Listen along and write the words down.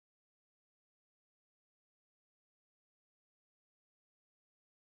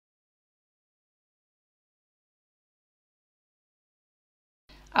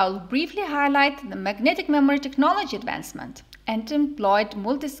I'll briefly highlight the magnetic memory technology advancement and employed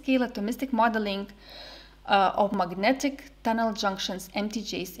multi-scale atomistic modeling of magnetic tunnel junctions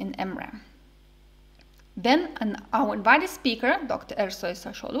MTJs in MRAM. Then our invited speaker, Dr. Ersoy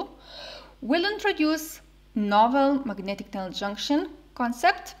Sasholu, will introduce novel magnetic tunnel junction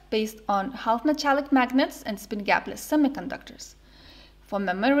concept based on half-metallic magnets and spin gapless semiconductors for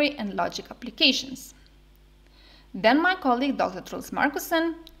memory and logic applications. Then my colleague, Dr. Truls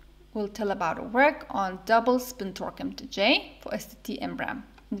Markussen, will tell about our work on double spin torque MTJ for STT-MRAM,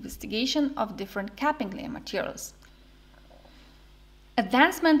 investigation of different capping layer materials.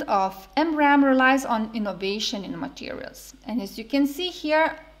 Advancement of MRAM relies on innovation in materials. And as you can see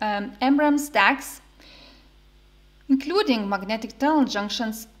here, MRAM stacks, including magnetic tunnel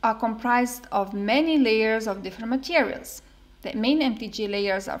junctions, are comprised of many layers of different materials. The main MTJ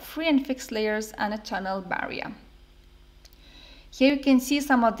layers are free and fixed layers and a tunnel barrier. Here you can see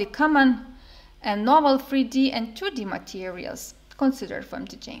some of the common and novel 3D and 2D materials considered for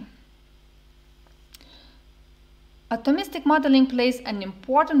MTJ. Atomistic modeling plays an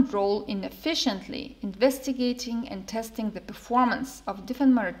important role in efficiently investigating and testing the performance of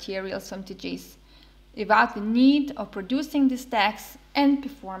different materials for MTJs without the need of producing the stacks and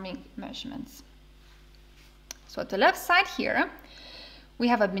performing measurements. So at the left side here, we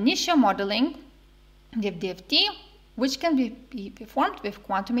have ab initio modeling with DFT, which can be performed with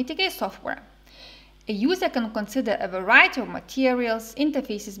QuantumATK software. A user can consider a variety of materials,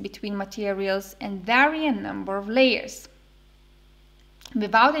 interfaces between materials, and vary a number of layers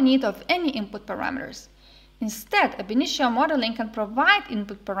without the need of any input parameters. Instead, ab initio modeling can provide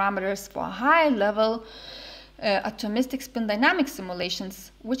input parameters for high-level atomistic spin dynamic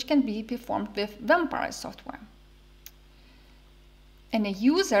simulations, which can be performed with Vampire software. And a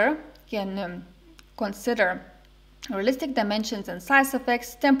user can consider realistic dimensions and size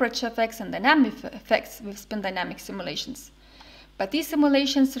effects, temperature effects, and dynamic effects with spin dynamic simulations. But these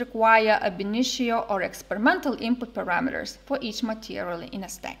simulations require ab initio or experimental input parameters for each material in a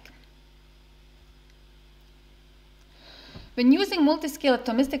stack. When using multi-scale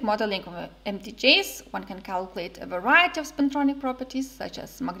atomistic modeling of MTJs, one can calculate a variety of spintronic properties such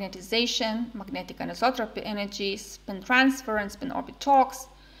as magnetization, magnetic anisotropy energy, spin transfer and spin orbit torques,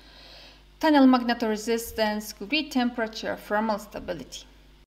 tunnel magnetoresistance, Curie temperature, thermal stability.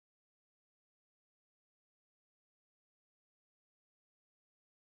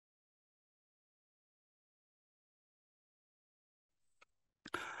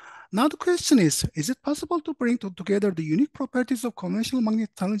 Now the question is it possible to bring together the unique properties of conventional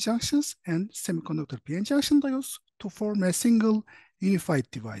magnetic tunnel junctions and semiconductor PN junction diodes to form a single unified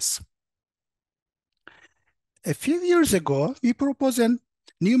device? A few years ago, we proposed a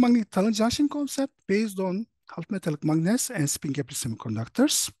new magnetic tunnel junction concept based on half-metallic magnets and spin-gapless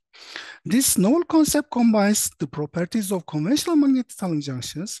semiconductors. This novel concept combines the properties of conventional magnetic tunnel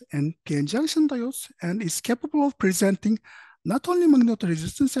junctions and PN junction diodes and is capable of presenting not only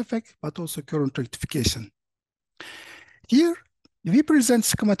magnetoresistance effect, but also current rectification. Here, we present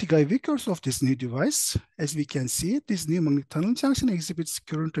schematic IV curves of this new device. As we can see, this new magnetic tunnel junction exhibits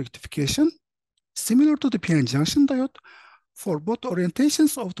current rectification similar to the PN junction diode for both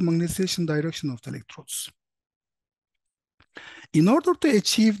orientations of the magnetization direction of the electrodes. In order to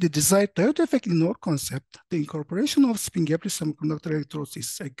achieve the desired diode effect in our concept, the incorporation of spin-gapless semiconductor electrodes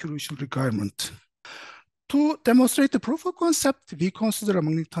is a crucial requirement. To demonstrate the proof of concept, we consider a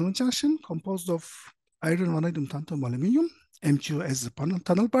magnetic tunnel junction composed of iron, vanadium, tantalum, aluminum, MgO as the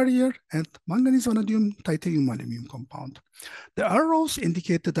tunnel barrier, and manganese, vanadium, titanium, aluminum compound. The arrows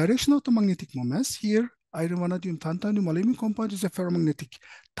indicate the direction of the magnetic moments. Here, iron, vanadium, tantalum, aluminum compound is a ferromagnetic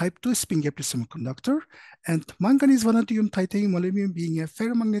type 2 spin-gapless semiconductor, and manganese, vanadium, titanium, aluminum being a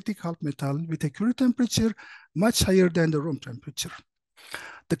ferromagnetic half metal with a Curie temperature much higher than the room temperature.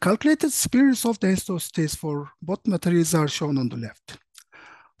 The calculated spin-resolved density of states for both materials are shown on the left.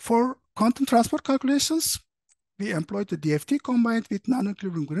 For quantum transport calculations, we employed the DFT combined with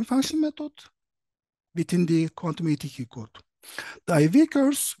non-equilibrium Green function method within the QuantumATK code. The IV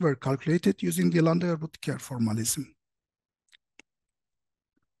curves were calculated using the Landauer-Butker formalism.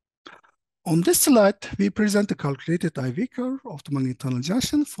 On this slide, we present the calculated IV curve of the magnetic tunnel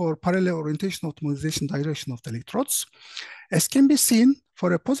junction for parallel orientation optimization direction of the electrodes. As can be seen,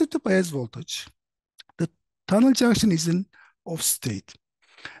 for a positive bias voltage, the tunnel junction is in off state.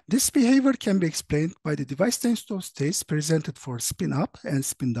 This behavior can be explained by the device density of states presented for spin up and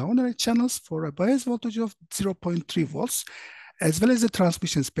spin down channels for a bias voltage of 0.3 volts, as well as the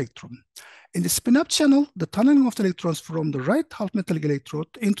transmission spectrum. In the spin-up channel, the tunneling of the electrons from the right half-metallic electrode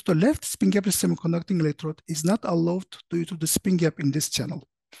into the left spin-gapless semiconducting electrode is not allowed due to the spin gap in this channel.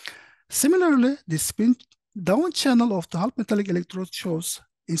 Similarly, the spin down channel of the half metallic electrode shows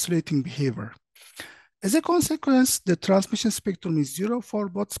insulating behavior. As a consequence, the transmission spectrum is zero for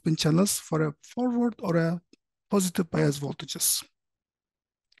both spin channels for a forward or a positive bias voltages.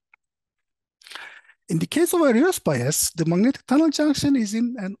 In the case of a reverse bias, the magnetic tunnel junction is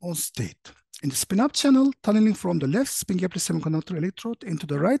in an on state. In the spin-up channel, tunneling from the left spin-gap semiconductor electrode into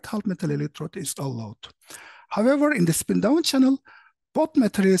the right half metal electrode is allowed. However, in the spin-down channel, both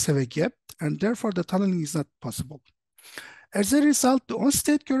materials have a gap, and therefore the tunneling is not possible. As a result, the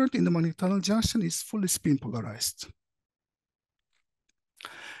on-state current in the magnetic tunnel junction is fully spin polarized.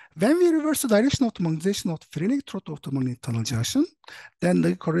 When we reverse the direction of the magnetization of the free electrode of the magnetic tunnel junction, then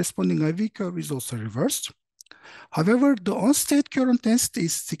the corresponding IV curve is also reversed. However, the on-state current density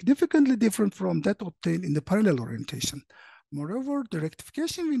is significantly different from that obtained in the parallel orientation. Moreover, the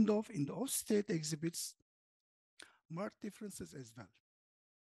rectification window in the off-state exhibits marked differences as well.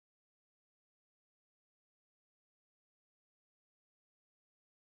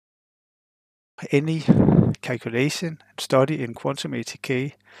 Any calculation and study in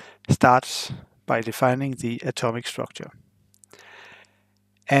QuantumATK starts by defining the atomic structure.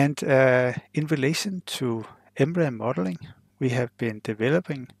 And in relation to MRAM modeling, we have been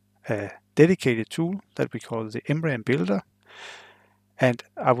developing a dedicated tool that we call the MRAM Builder. And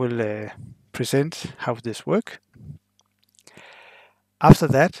I will present how this works. After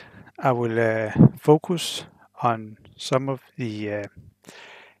that, I will focus on some of the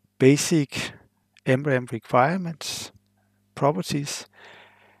basic MRAM requirements, properties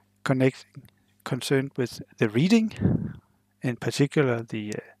concerned with the reading, in particular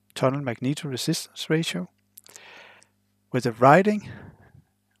the tunnel magnetoresistance ratio, with the writing,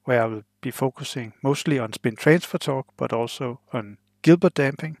 where I will be focusing mostly on spin transfer torque, but also on Gilbert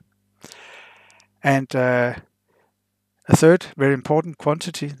damping. And a third very important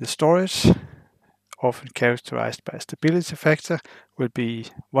quantity, the storage, often characterized by a stability factor, will be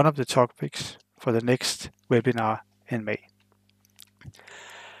one of the topics for the next webinar in May.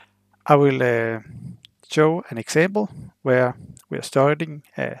 I will show an example where we are studying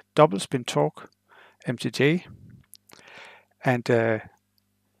a double spin torque MTJ and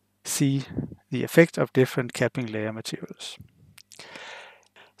see the effect of different capping layer materials.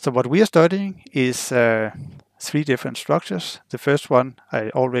 So what we are studying is three different structures. The first one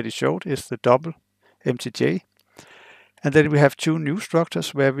I already showed is the double MTJ. And then we have two new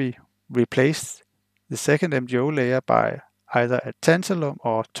structures where we replace the second MTO layer by either a tantalum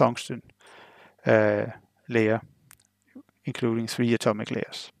or tungsten layer, including 3 atomic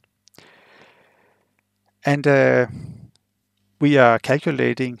layers. And we are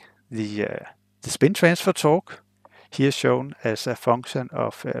calculating the spin transfer torque, here shown as a function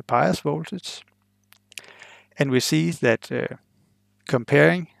of bias voltage. And we see that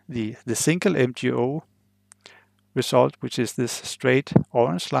comparing the single MTO result, which is this straight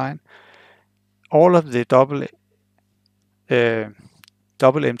orange line, all of the double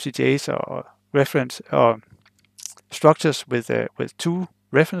MTJs or reference structures with two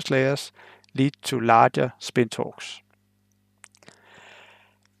reference layers lead to larger spin torques.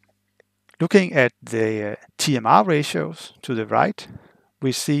 Looking at the TMR ratios to the right,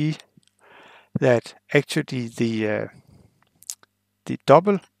 we see that actually the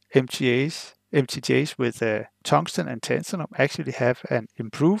double MTJs with tungsten and tantalum actually have an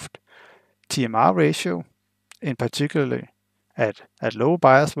improved TMR ratio, in particular at low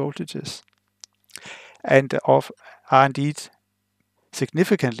bias voltages, and are indeed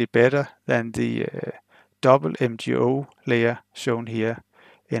significantly better than the double MTO layer shown here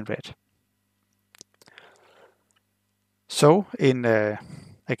in red. So in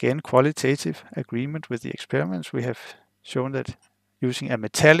again qualitative agreement with the experiments, we have shown that using a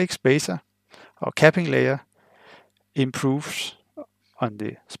metallic spacer or capping layer improves on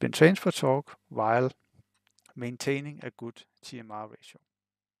the spin transfer torque while maintaining a good TMR ratio.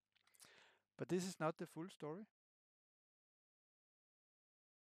 But this is not the full story.